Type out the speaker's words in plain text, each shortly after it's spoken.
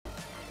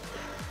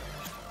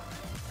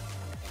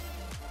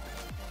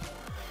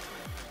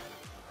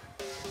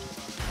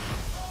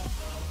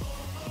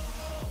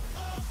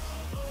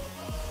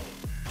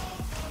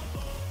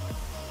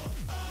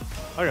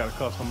I gotta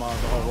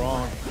customize the whole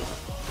wrong.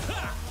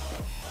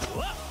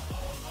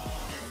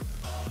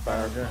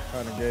 I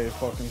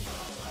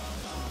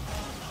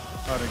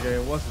done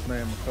gave what's his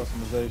name a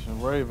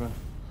customization, Raven.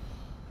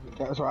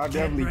 That's why I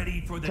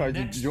definitely tried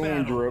to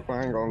join drip.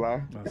 I ain't gonna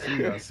lie.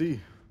 I see.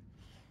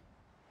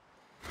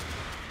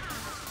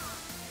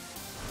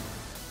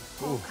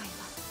 Ooh.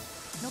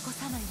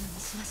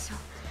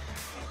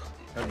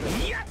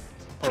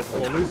 Purple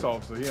police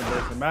officer, he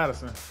embracing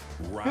Madison.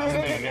 Round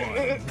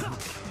 1.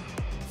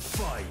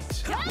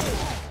 Fight.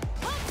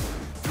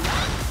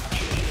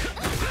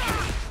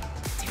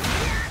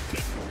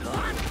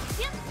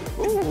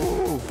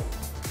 Ooh.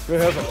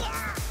 Good heads up.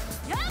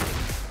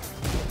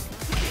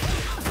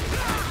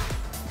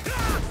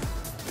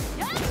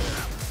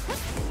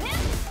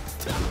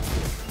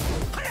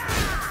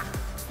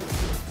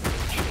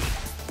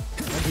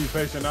 Be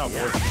patient out,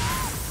 boy.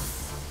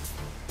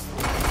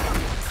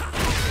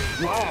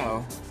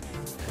 Wow.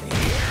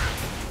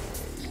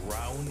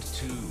 Round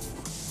 2.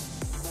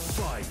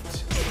 Fight.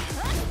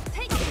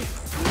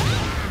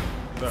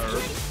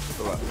 Third.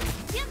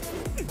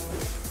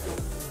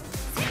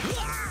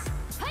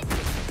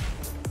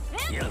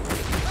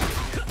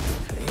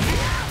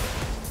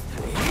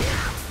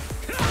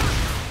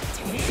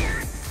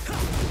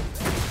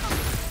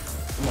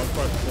 Come on,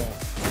 press the ball.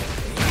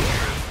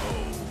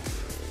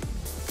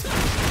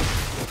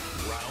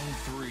 Round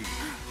 3.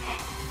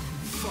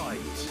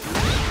 Fight.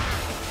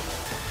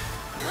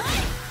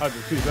 I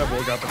just see that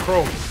boy got the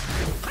crow.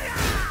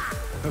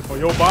 That's for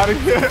your body?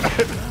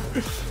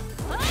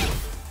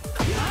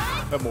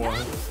 That boy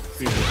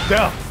sees his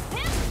death.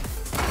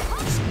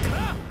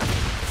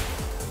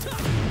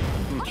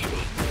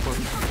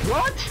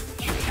 What?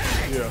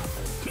 Yeah.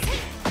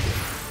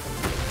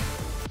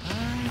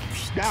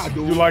 Nah,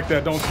 dude. You like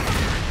that, don't you?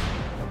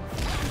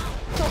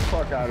 Get the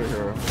fuck out of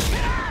here.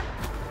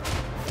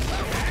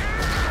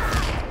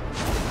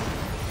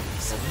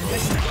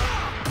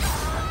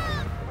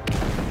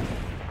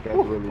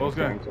 That's really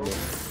insane to me.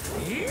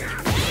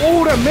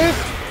 Oh, that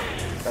missed!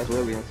 That's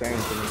really insane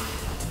to me.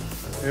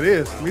 It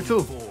is. Me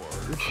too. 4.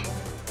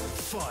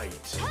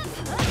 Fight.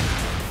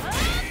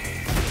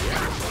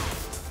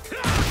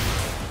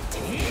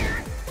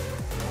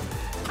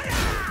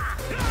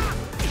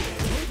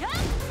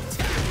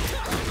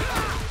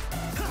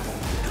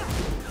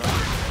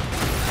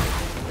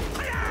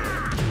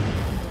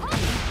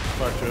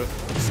 Gotcha.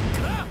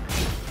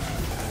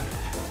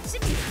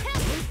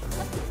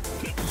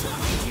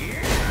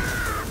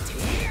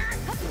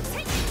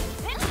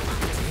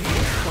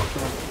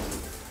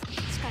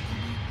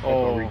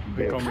 Oh,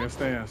 he come in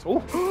stance. Oh,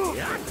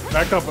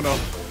 backed up enough.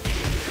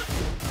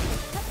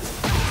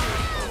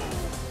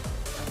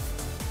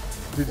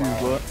 GG's,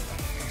 blood.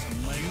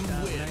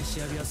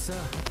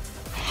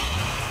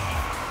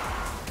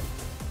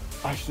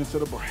 Iced into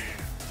the brain.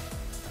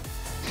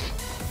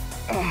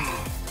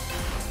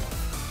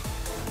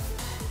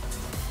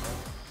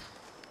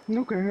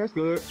 Okay, that's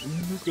good.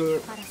 That's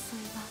good.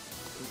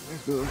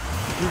 That's good.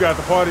 You got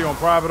the party on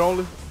private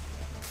only?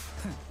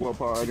 What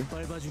party?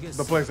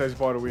 The PlayStation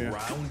party we in.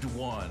 Round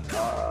 1.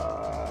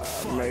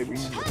 Maybe.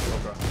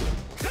 Okay.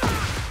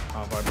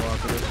 I'll probably go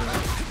after this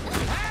one.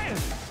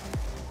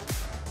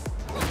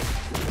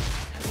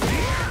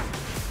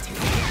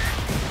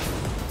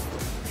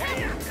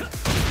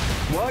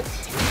 What?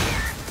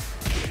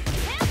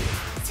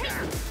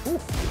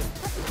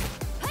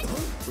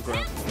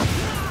 Okay.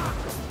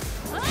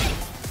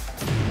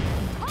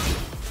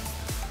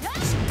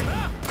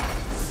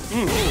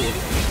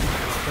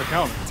 They're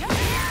counting.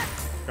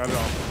 Got it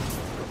off.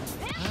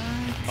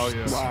 Oh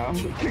yeah. Wow.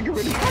 Can't get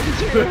rid of the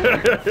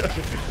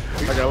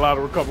I got a lot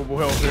of recoverable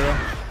health here.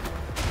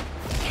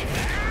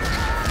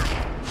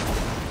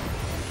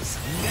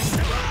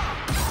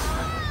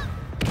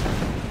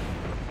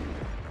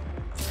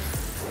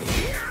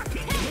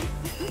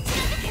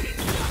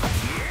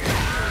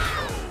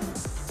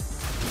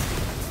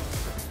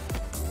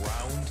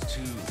 Round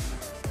 2.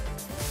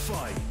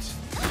 Fight.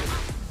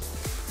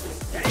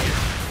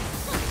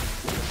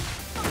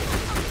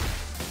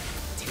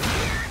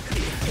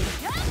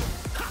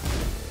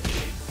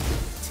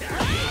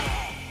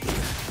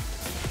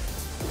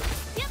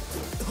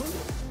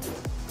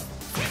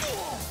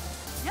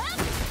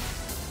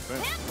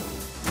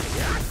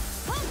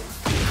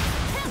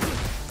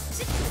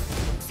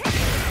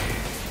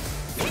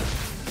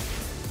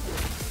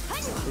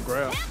 Good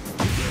grab.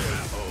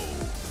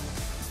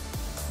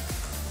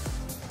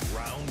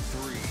 Round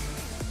 3.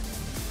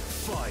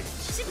 Fight.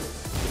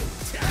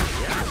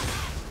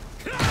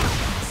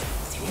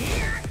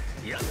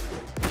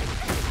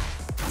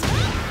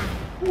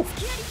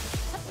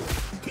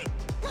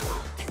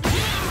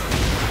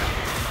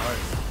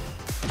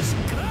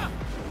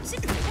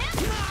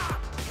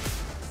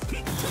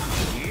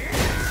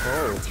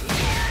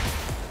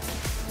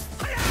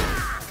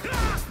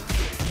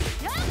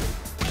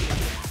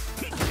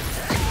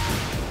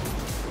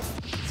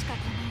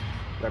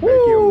 That may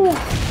kill me.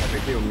 That may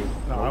kill me.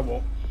 No, I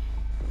won't.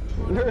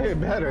 It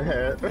better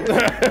have.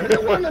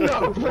 It wasn't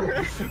enough.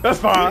 That's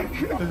fine.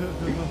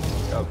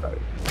 Okay.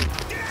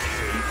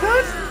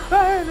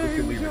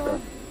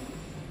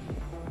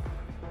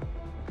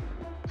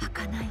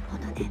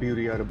 The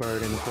beauty of the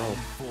bird and the crow.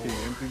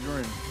 Empty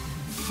dream.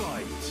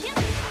 Fight.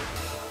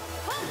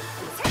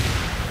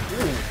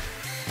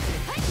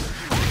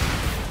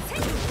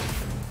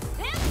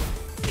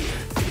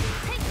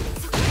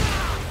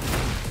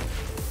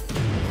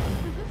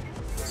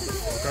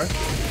 Okay.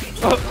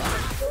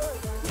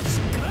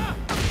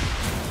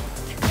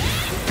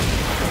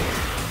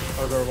 I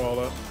deserve all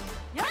that.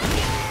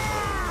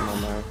 Come on,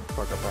 man.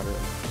 Fuck up out of here.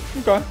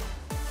 Okay.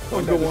 That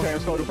was a good The one. same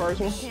score the first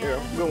one? Yeah,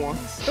 good one.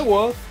 It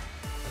was.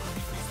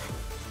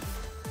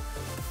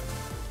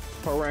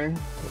 Harangue,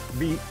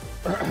 beat.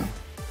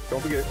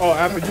 Don't forget. Oh,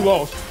 after you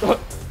lost.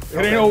 It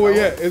ain't over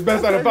yet. It's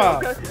best out of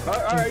 5. Okay. All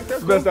right,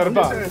 that's Best cool. out of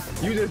I'm 5. just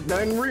saying, you just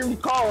didn't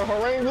recall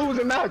Harangue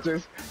losing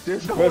matches.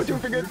 Just don't want you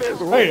to forget this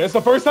one. Hey, that's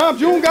the first time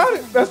June got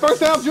it. That's the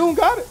first time June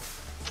got it.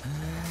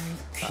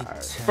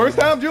 First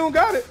time June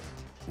got it.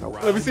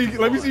 Let me see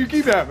you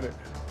keep having it.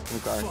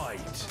 Okay.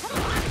 Fight.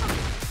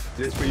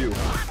 This for you.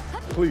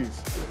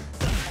 Please.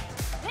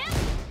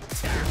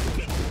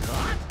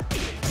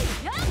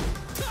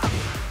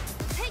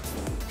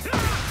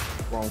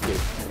 Wrong kick.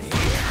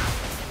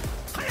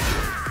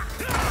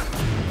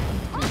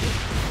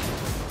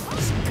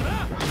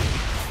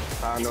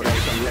 I know that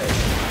was coming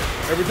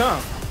last. Every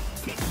time.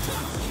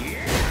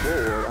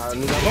 Oh, I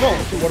knew that Come on.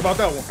 What about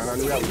that one? and I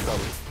knew that was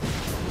coming.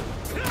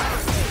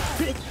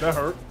 That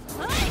hurt.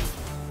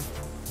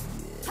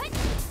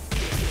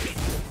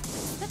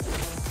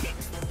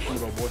 Here you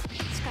go, boy.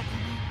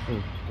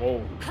 Whoa.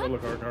 That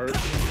look hurt.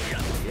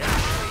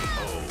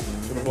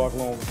 Gonna block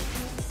longer.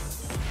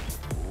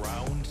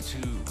 Round 2.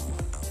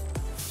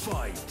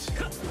 Fight.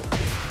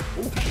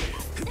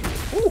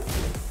 Ooh.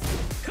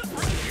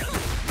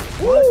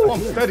 Ooh, I'm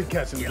steady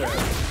catching his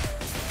ass.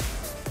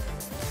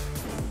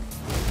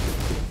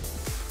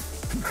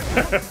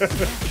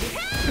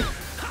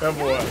 That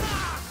boy.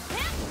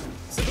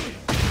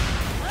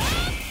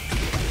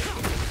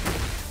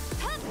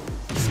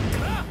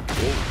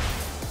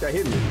 That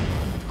hit me.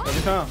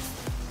 Every time.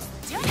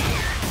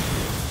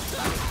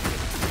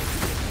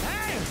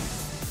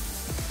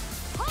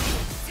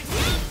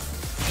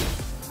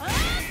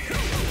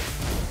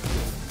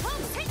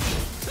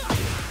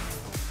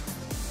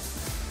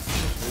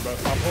 You better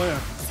stop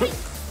playing.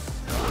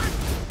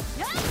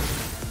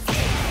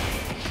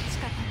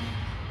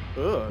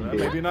 Ugh, that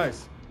may be nice.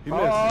 He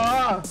missed.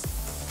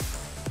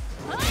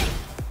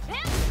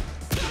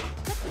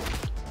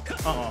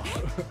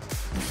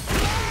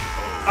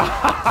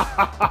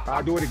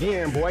 I'll do it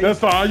again, boy. That's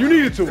fine. You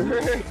needed to.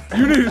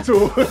 You needed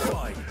to.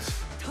 Fight.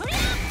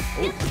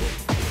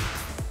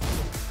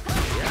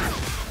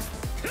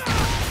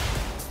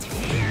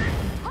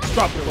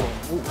 Stop it.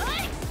 Ooh.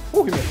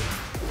 Ooh, he missed.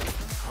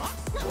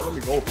 Let me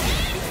go.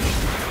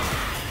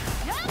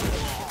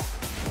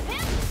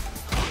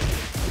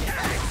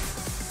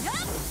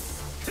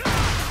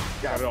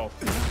 Got it off.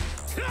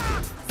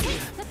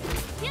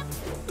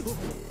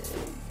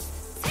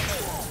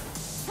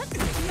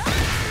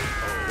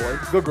 Boy,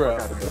 good grab.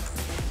 Round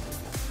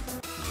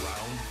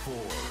 4.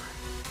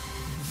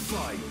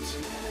 Fight.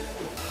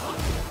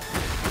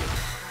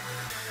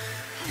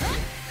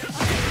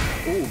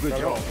 Ooh, good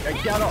job. Hey,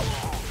 get up.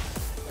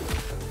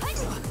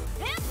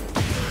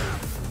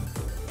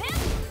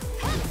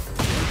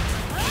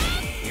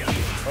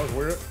 That was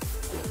weird.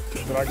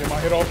 Did I get my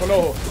hit off or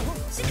no?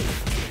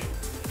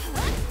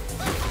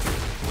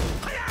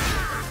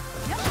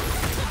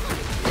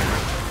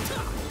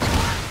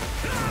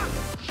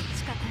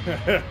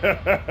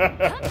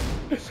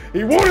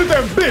 He wanted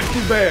that bitch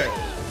too bad.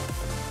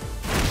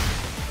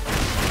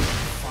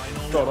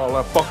 Felt all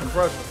that fucking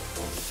pressure.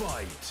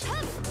 Fight.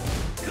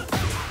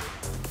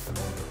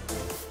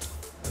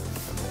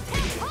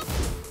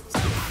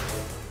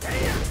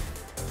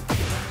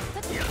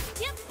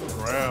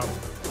 Grab.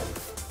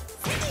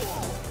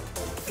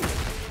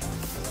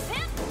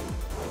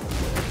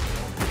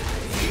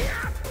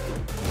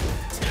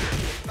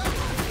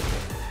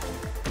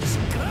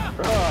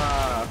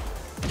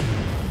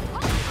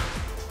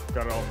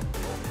 Got it off.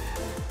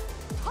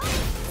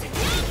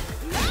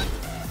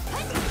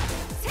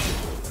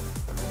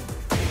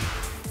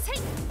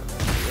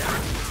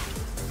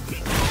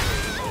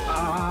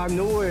 I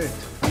knew it.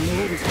 I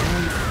knew it.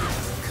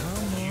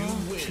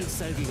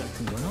 필살기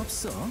같은 건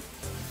없어?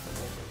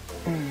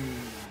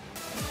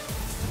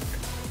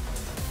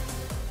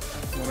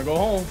 Wanna go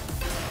home?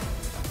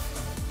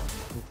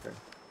 Okay.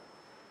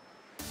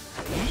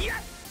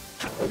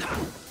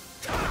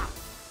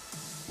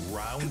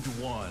 Round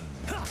 1.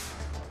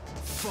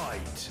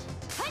 Fight.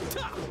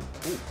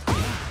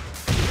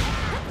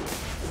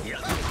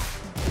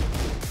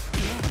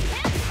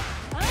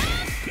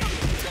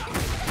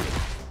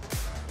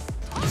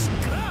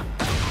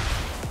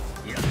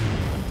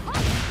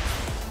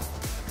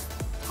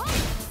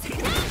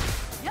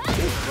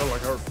 Felt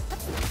like her.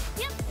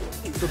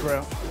 Good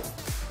grab.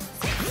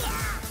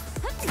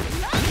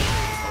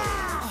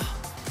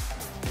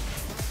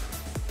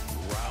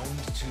 Round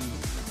 2.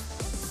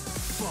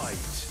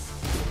 Fight.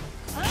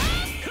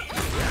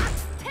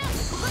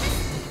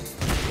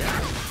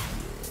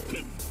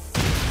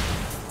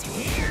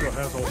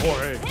 Asshole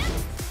Jorge.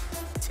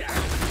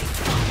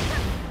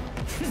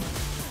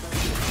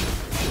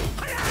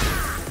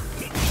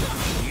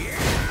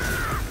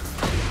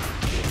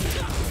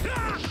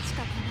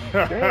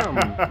 Damn.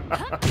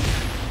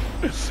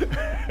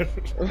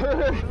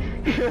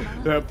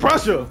 That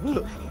pressure.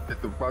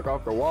 Get the fuck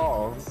off the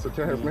wall. Such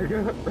ass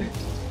nigga.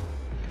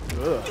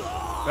 Ugh.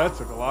 That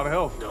took a lot of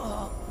health.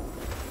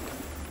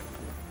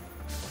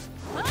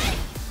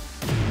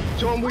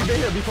 Show him we've been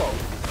here before.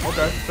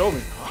 Okay, show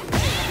me.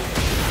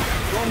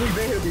 Show him we've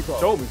been here before.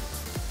 Show me.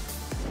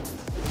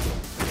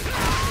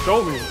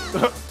 Show me.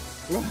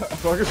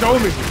 Fucking show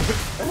me.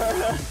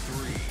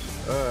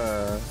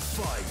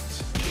 Fight.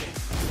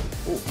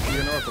 Oh, he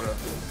in there for that.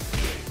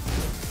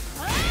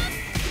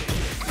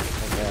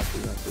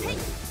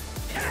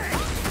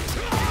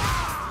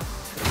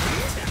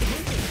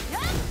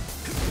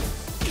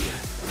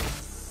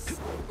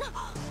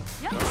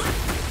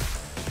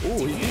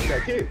 Ooh, he beat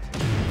that kick.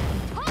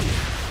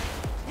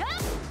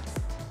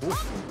 Ooh.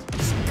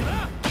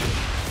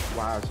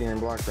 Wow, she ain't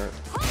blocked that.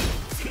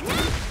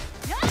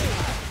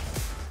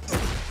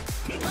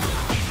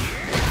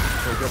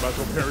 So get back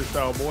to Perry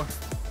style, boy.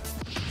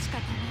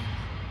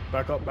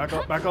 Back up, back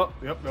up, back up.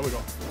 Yep, there we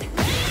go.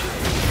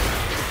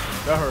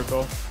 That hurt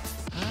though.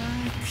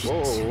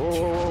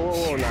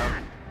 Whoa, now.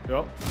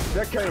 Yep.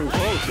 That came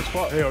close as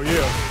fuck. Hell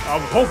yeah. I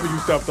was hoping you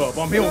stepped up.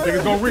 He don't think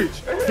it's gonna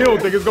reach. He don't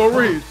think it's gonna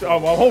reach. I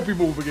hope he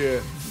move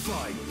again.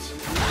 Fight.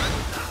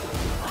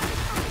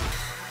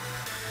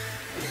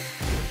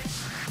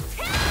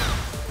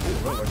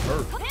 Ooh, that looks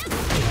hurt.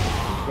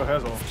 Go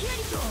ahead, on.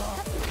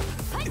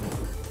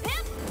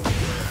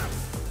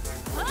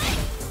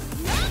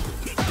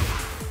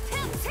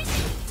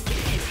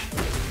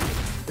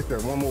 If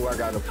there's one move I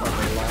gotta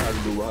fucking learn how to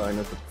do and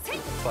it's a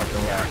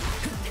fucking rock.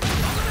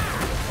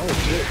 Oh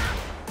shit.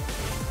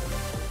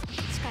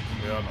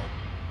 Yeah, I know.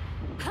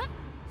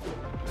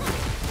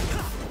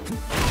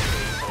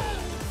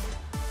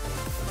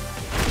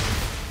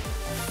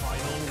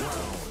 Final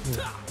round.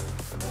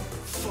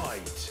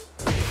 Fight.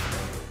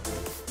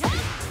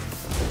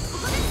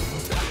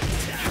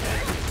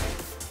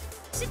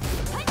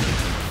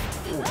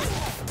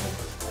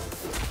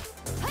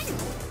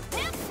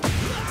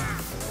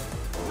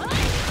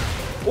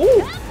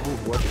 Ooh!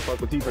 What the fuck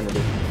was he finna do?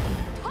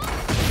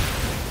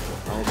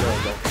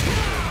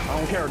 I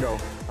don't care though.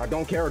 I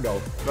don't care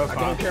though. That's I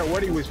fine. don't care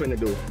what he was finna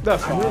do.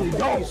 That's I fine. really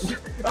don't.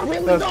 I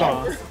really That's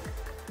don't. fine.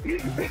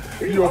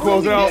 You gonna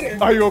close it out?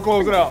 How you gonna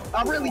close it out?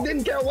 I really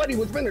didn't care what he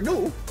was finna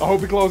do. I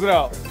hope you close it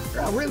out.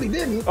 I really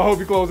didn't. I hope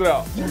you close it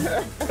out.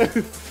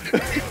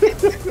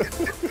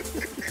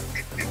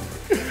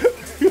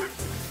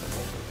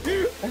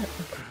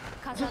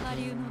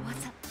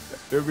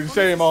 It would be a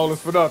shame all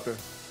this for nothing.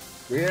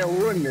 Yeah,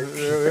 wouldn't it?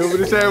 It would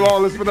be a shame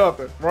all this for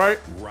nothing, right?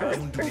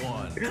 Round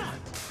one.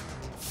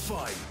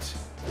 Fight.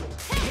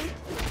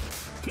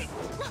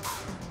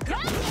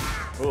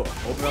 Oh,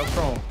 open up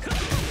strong.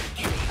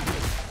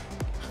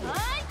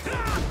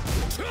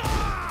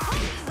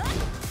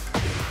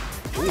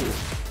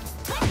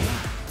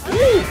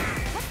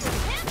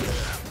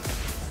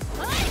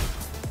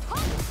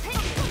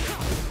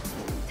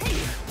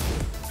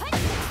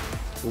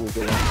 Ooh,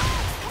 good one.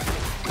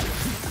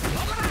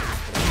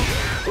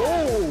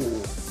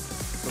 Oh!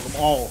 Took them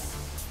all.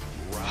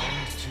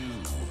 Round two.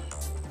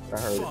 I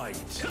heard it. Fight.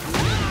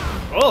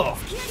 Ugh.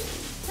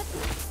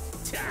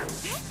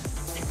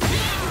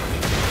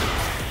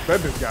 That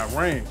bitch got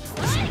range.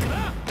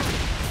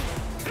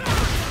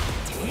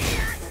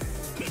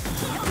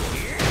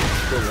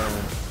 Good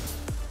one.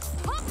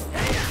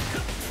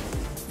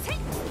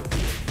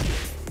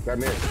 That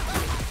missed.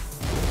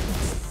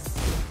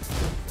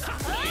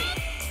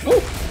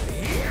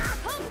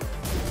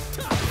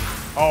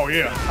 Oh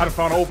yeah, I done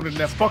found an opening in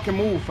that fucking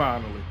move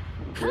finally.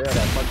 Yeah,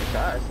 that fucking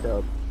side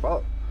step.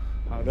 Fuck.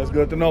 That's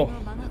good to know.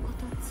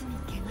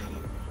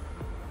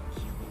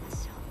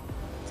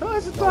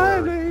 Touch the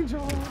time,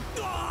 angel.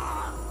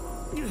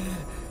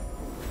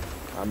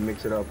 I'll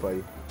mix it up for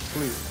you.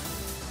 Please.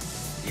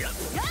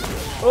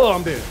 Oh,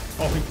 I'm dead.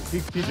 Oh, he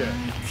dead.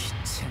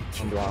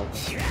 I'm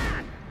blocked.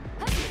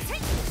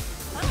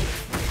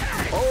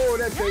 Oh,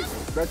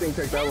 that thing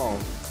takes that long.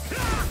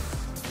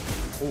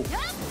 Ooh.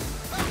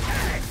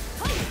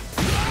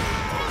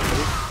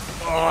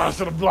 Oh, I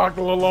should have blocked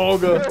a little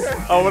longer.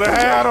 I would have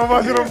had him.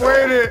 I should have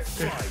waited.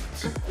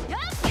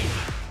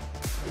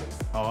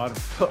 Oh,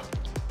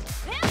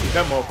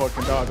 that motherfucker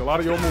can dodge a lot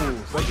of your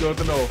moves. That's good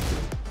to know.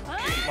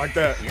 Like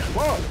that.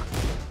 Fuck.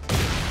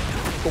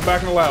 Go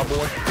back in the lab,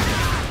 boy.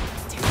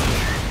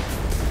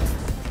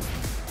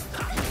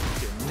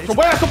 So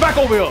why come back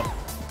over here?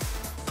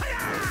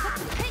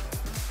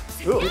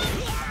 Ugh.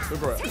 Good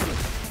grab.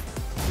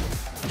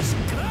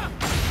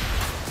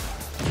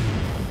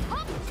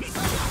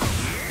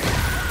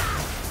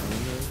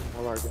 I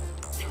like that.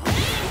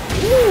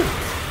 Woo!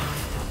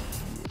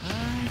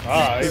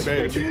 Ah, he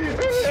made it.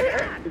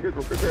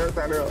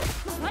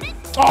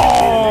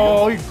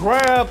 Oh, he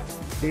grabbed.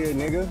 Dead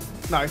nigga.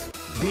 Nice.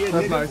 Dead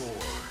That's nigga. nice.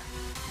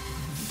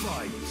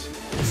 Fight.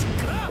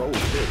 Oh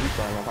shit, he's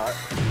trying to hot.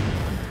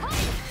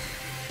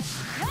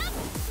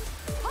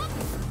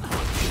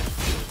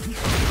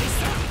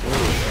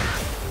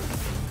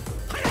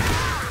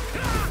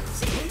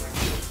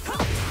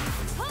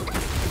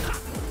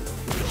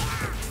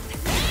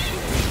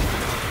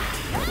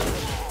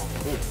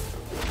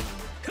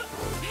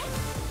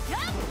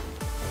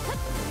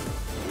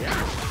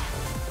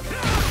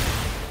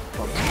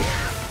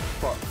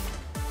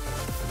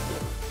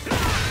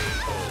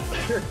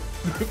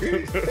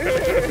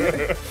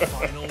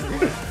 Final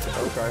round.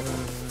 Okay.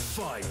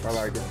 Fight. I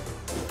like it.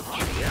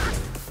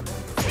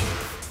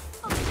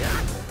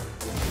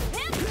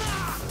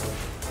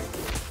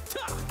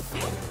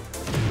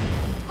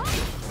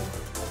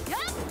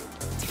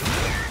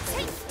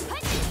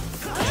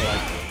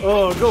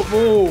 Oh, good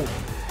move.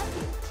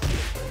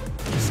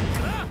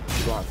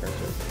 Block that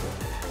shit.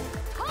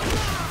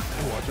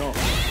 Oh, I jumped.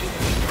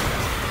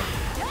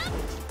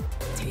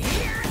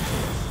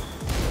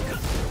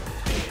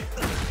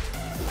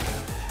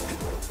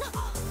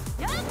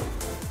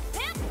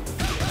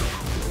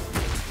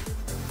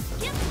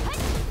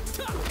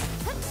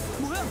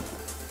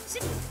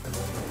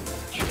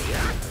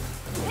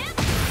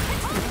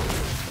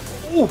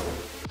 Ooh.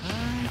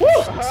 Woo.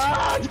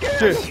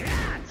 Shit.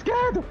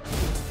 Scared him.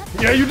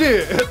 Yeah, you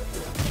did.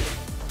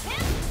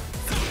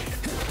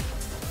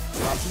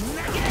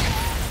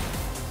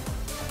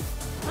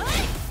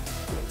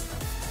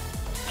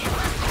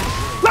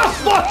 Let's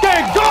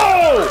fucking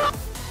go!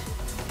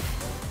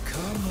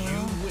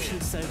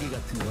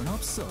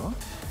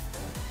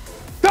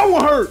 That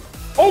one hurt.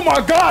 Oh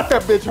my God,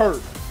 that bitch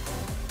hurt.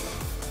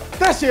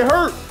 That shit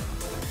hurt.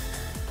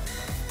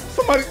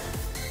 Somebody,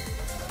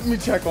 let me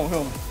check on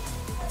him.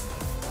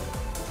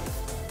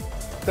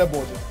 That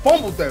boy just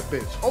fumbled that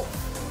bitch. Oh,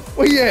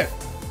 where he at?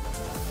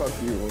 Fuck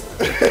you.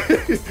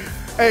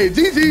 Hey,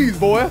 GG's,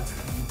 boy.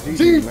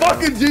 G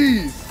fucking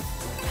G's.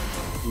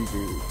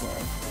 GG's,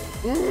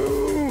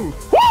 man.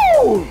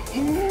 Woo!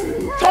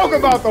 Talk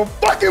about the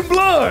fucking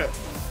blood.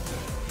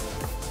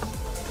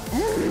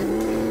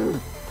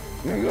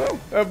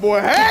 That boy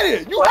had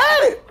it. You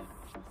had it.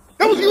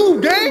 That was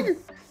you, gang.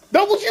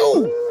 That was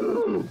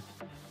you.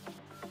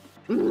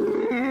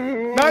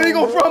 Now you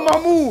gonna front my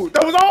mood.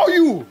 That was all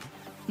you.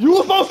 You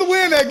were supposed to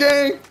win that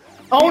game.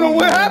 I don't know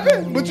what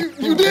happened, but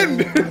you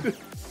didn't.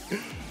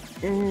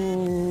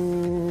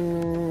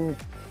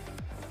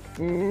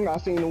 I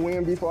seen the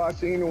win before I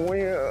seen the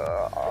win.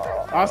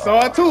 I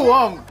saw it too.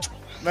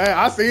 Man,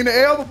 I seen the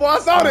L before I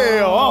saw the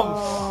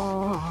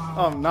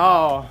L.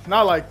 No,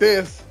 not like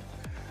this.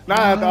 Not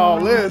after all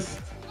this.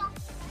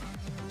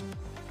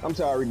 I'm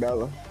sorry,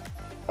 Bella.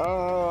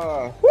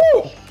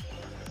 Woo!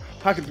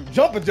 I can do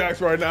jumping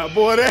jacks right now,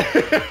 boy.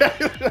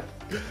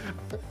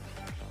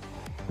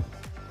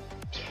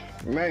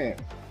 Man.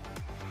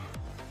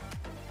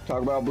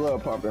 Talk about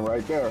blood pumping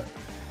right there.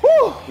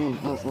 Woo!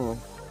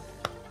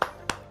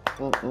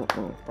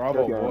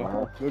 Bravo, Good game, boy.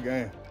 man. Good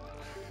game.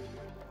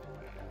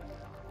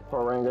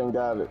 Ring ain't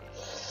got it.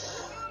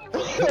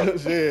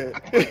 Shit.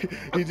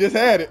 He just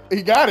had it.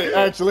 He got it,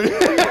 actually.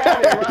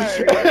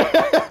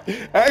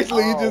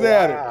 Actually, he just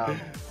had it.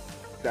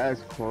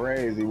 That's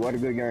crazy. What a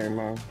good game,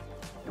 man.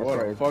 What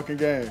a fucking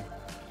game.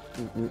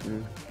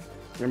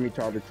 Let me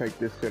try to take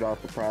this shit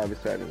off the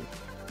private settings.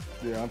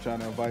 Yeah, I'm trying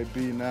to invite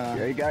B now.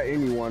 Yeah, you got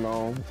anyone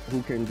on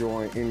who can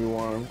join,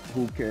 anyone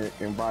who can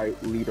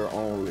invite leader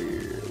only.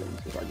 Let me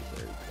see if I can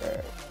say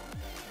that.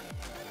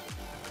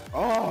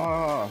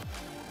 Oh.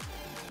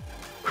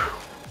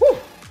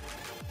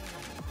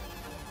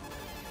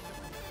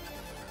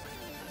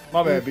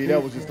 My bad, B.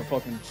 That was just a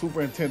fucking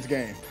super intense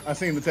game. I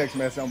seen the text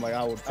message. I'm like,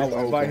 I would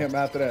invite him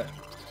after that.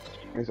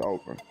 It's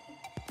open.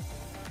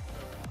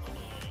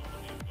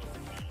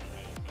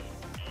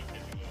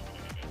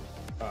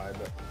 All right,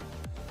 bet.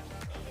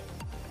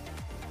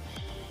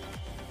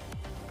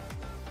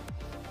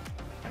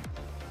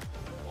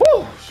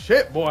 Whew,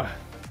 shit, boy.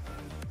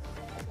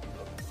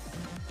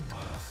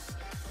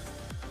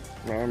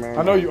 Man.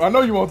 I know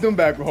you want them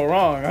back,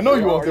 Horong. I know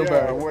you want them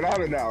back.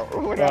 Without a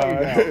doubt. Without a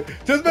doubt.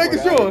 Just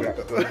making sure.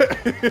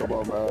 Come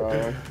on,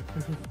 man.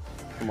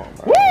 Come on,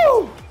 man.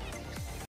 Woo!